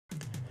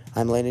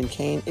I'm Landon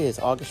Kane. It is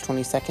August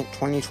 22nd,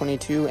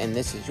 2022, and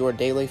this is your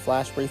daily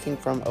flash briefing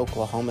from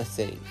Oklahoma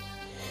City.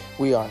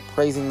 We are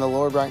praising the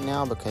Lord right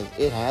now because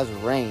it has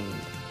rained,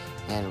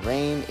 and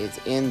rain is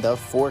in the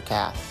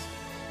forecast.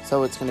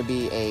 So it's going to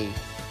be a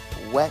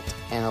wet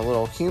and a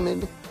little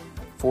humid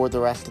for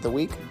the rest of the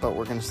week, but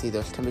we're going to see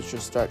those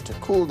temperatures start to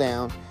cool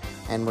down,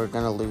 and we're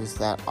going to lose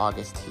that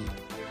August heat.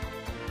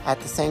 At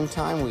the same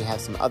time, we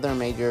have some other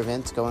major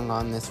events going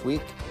on this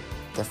week.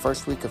 The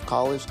first week of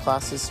college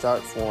classes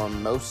start for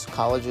most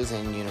colleges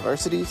and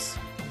universities.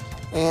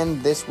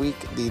 And this week,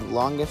 the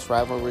longest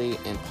rivalry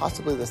in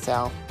possibly the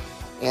South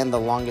and the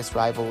longest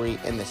rivalry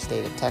in the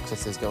state of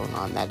Texas is going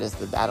on. That is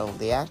the Battle of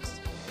the Axe,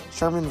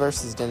 Sherman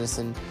versus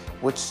Denison,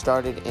 which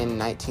started in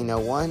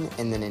 1901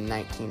 and then in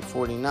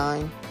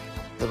 1949.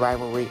 The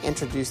rivalry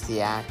introduced the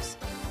axe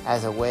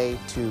as a way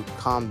to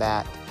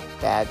combat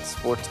bad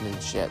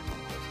sportsmanship.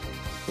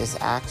 This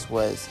axe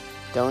was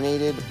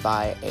donated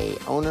by a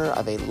owner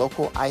of a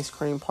local ice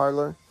cream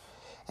parlor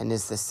and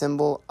is the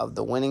symbol of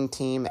the winning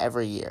team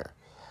every year.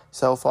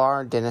 So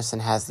far, Denison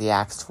has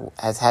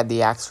had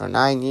the axe for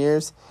 9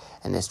 years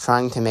and is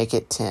trying to make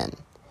it 10.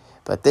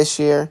 But this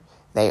year,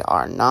 they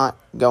are not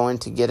going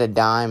to get a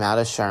dime out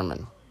of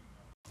Sherman.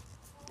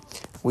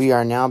 We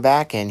are now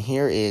back, and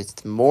here is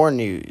more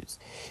news.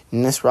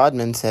 Dennis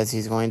Rodman says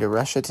he's going to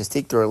Russia to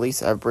seek the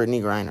release of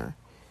Brittany Griner.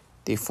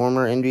 The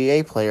former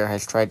NBA player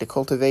has tried to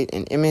cultivate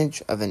an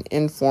image of an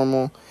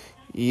informal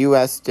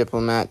U.S.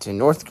 diplomat to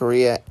North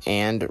Korea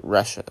and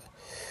Russia.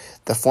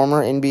 The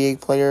former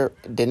NBA player,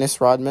 Dennis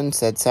Rodman,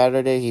 said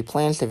Saturday he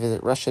plans to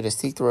visit Russia to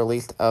seek the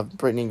release of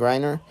Brittany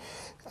Griner,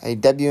 a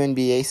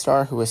WNBA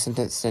star who was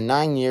sentenced to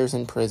 9 years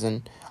in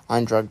prison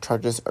on drug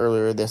charges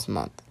earlier this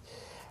month.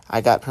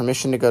 "I got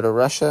permission to go to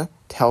Russia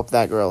to help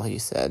that girl," he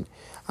said.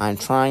 "I'm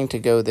trying to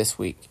go this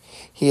week."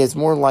 He is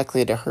more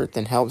likely to hurt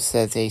than help,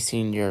 says a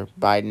senior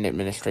Biden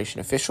administration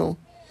official.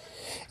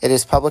 It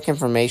is public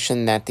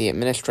information that the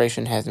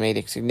administration has made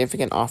a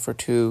significant offer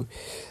to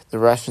the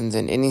Russians,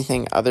 and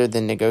anything other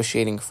than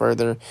negotiating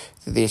further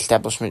through the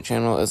establishment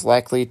channel is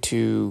likely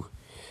to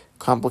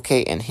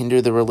complicate and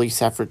hinder the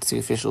release efforts, the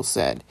official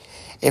said.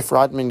 If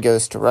Rodman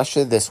goes to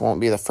Russia, this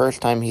won't be the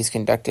first time he's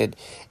conducted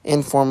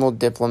informal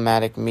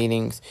diplomatic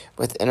meetings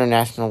with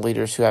international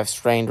leaders who have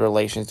strained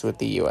relations with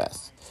the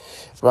U.S.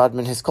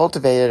 Rodman has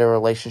cultivated a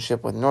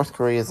relationship with North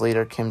Korea's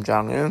leader Kim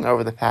Jong-un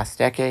over the past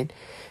decade,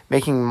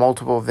 making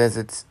multiple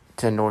visits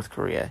to North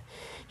Korea.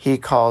 He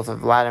calls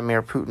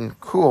Vladimir Putin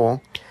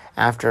cool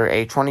after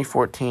a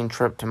 2014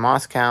 trip to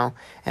Moscow,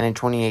 and in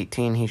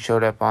 2018 he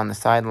showed up on the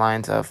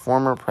sidelines of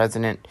former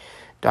President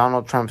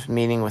Donald Trump's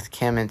meeting with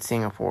Kim in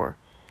Singapore.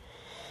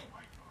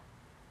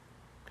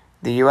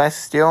 The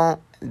U.S.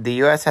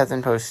 has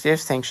imposed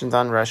stiff sanctions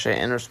on Russia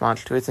in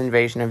response to its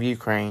invasion of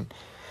Ukraine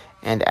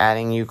and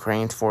adding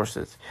Ukraine's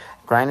forces.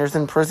 Griner's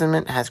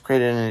imprisonment has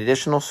created an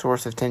additional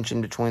source of tension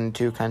between the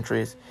two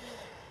countries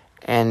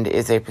and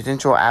is a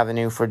potential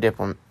avenue for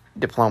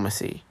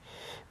diplomacy.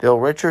 Bill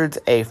Richards,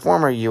 a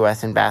former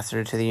U.S.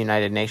 ambassador to the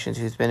United Nations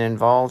who's been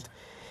involved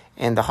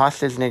in the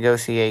hostage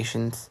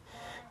negotiations,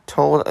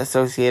 told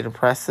Associated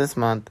Press this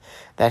month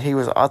that he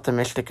was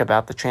optimistic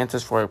about the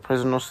chances for a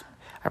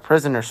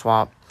prisoner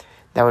swap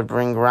that would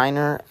bring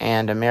Griner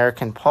and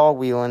American Paul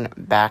Whelan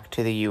back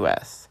to the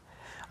U.S.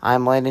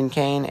 I'm Landon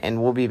Kane,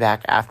 and we'll be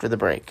back after the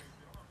break.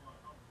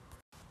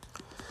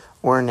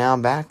 We're now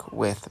back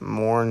with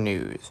more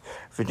news.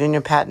 Virginia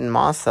Patton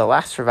Moss, the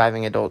last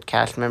surviving adult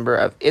cast member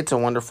of It's a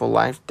Wonderful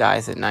Life,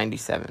 dies at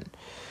 97.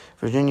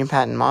 Virginia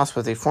Patton Moss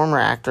was a former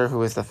actor who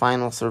was the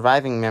final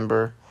surviving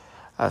member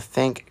of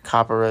Frank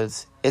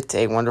Capra's It's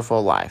a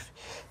Wonderful Life.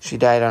 She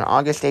died on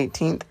August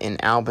 18th in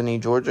Albany,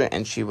 Georgia,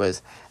 and she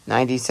was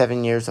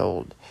 97 years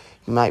old.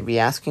 You might be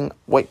asking,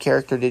 what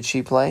character did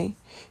she play?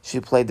 She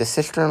played the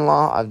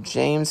sister-in-law of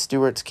James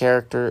Stewart's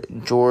character,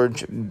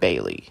 George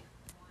Bailey.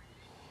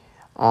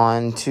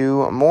 On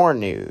to more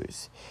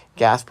news.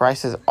 Gas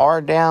prices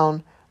are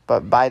down,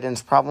 but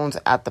Biden's problems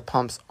at the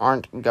pumps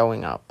aren't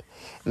going up.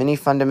 Many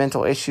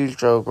fundamental issues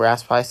drove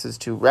gas prices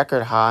to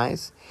record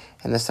highs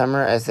in the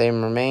summer as they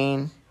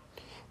remain.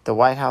 The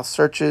White House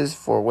searches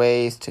for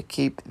ways to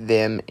keep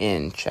them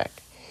in check.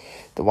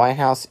 The White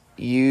House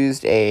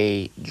used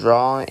a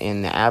draw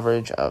in the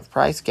average of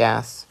price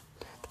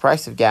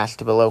of gas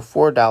to below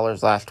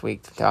 $4 last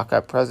week to talk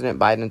up President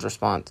Biden's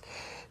response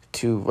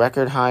to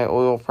record high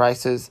oil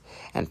prices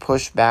and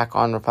push back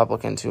on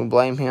Republicans who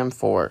blame him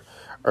for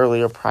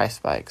earlier price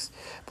spikes.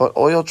 But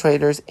oil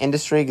traders,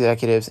 industry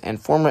executives,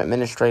 and former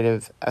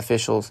administrative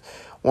officials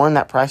warned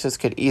that prices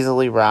could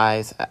easily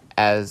rise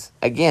as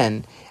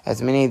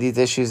many of these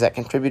issues that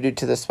contributed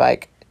to the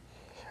spike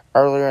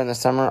earlier in the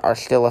summer are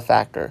still a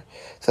factor,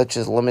 such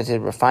as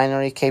limited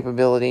refinery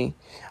capability,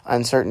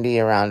 uncertainty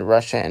around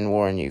Russia and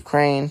war in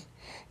Ukraine.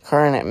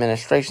 Current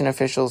administration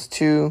officials,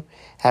 too,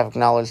 have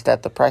acknowledged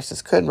that the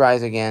prices could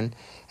rise again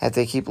as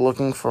they keep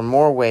looking for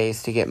more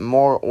ways to get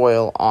more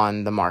oil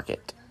on the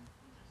market.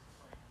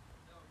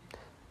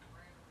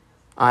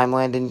 I'm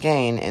Landon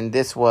Kane, and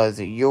this was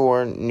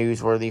your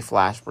Newsworthy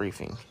Flash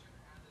Briefing.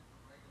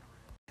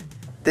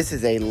 This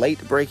is a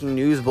late breaking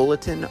news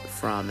bulletin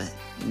from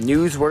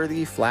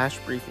Newsworthy Flash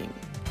Briefing.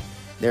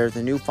 There's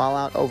a new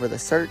fallout over the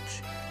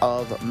search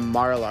of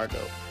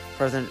Mar-a-Lago.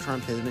 President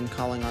Trump has been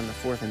calling on the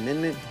Fourth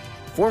Amendment.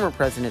 Former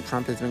President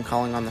Trump has been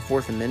calling on the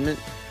Fourth Amendment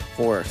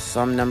for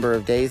some number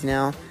of days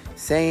now,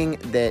 saying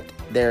that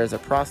there is a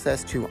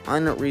process to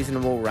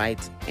unreasonable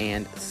rights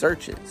and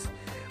searches,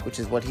 which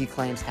is what he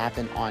claims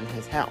happened on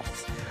his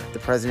house. The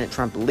President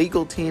Trump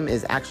legal team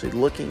is actually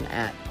looking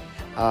at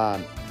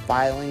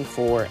filing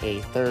for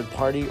a third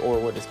party, or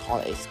what is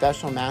called a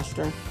special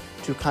master,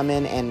 to come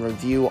in and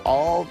review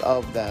all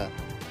of the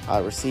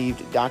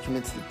received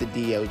documents that the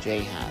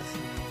DOJ has.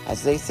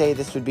 As they say,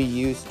 this would be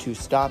used to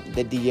stop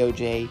the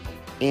DOJ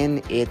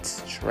in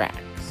its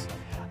tracks.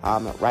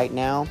 Right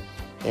now,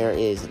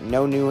 there's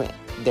no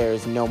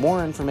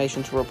more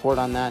information to report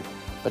on that,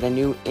 but a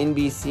new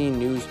NBC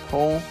News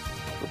poll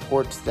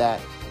reports that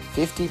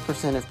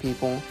 50% of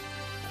people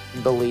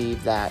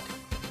believe that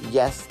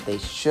yes, they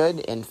should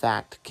in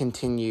fact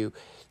continue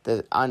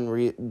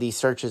the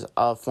searches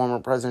of former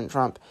President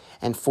Trump,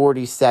 and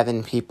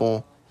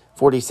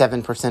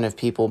 47% of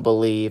people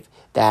believe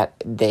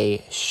that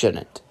they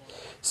shouldn't.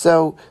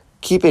 So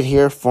keep it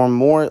here for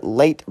more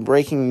late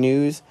breaking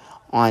news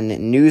on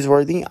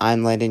Newsworthy.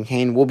 I'm Landon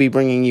Kane. We'll be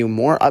bringing you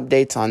more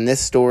updates on this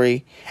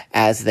story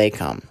as they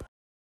come.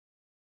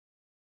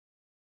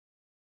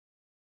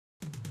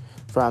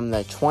 From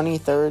the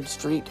 23rd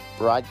Street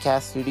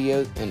Broadcast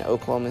Studios in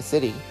Oklahoma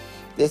City,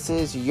 this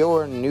is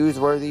your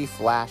Newsworthy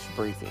Flash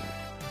Briefing.